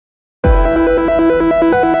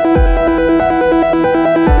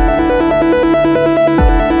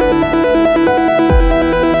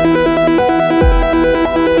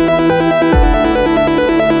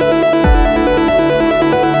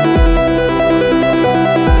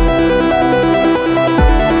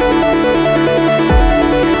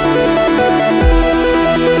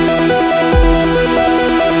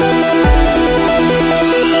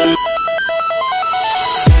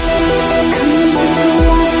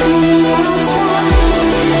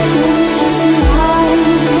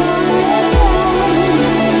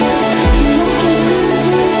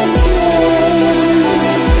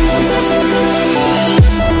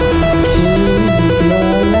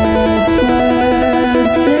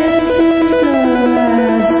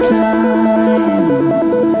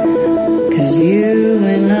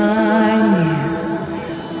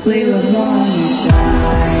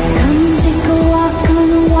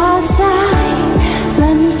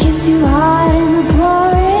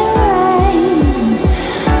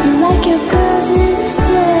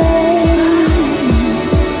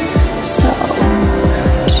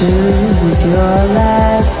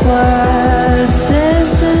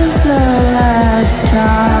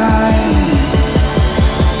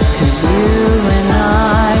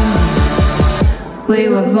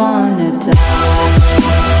wanna die.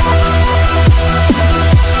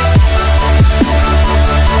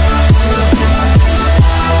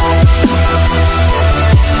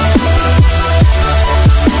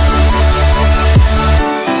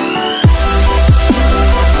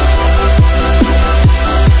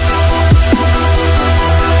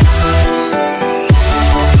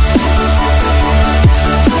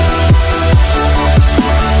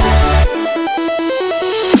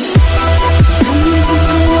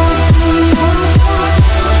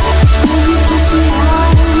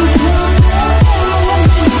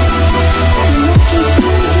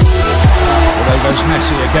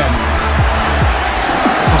 Messi again,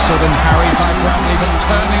 hustled and harried by Bramley, but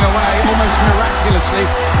turning away almost miraculously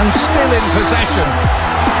and still in possession.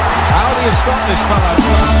 How do you stop this fellow?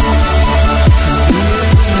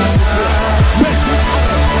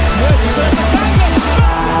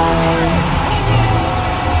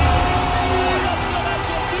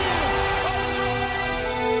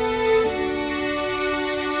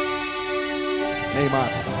 Neymar.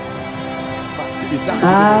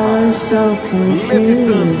 I was so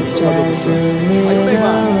confused as a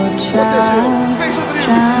little child,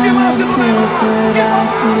 trying to take what I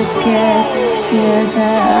could get, scared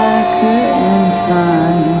that I couldn't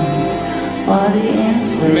find all the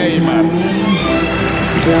answers I need.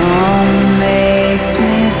 Don't make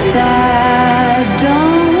me sad,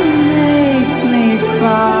 don't make me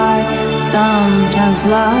cry. Sometimes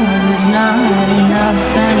love is not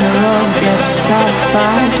enough and the road gets tough,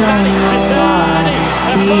 I don't know why.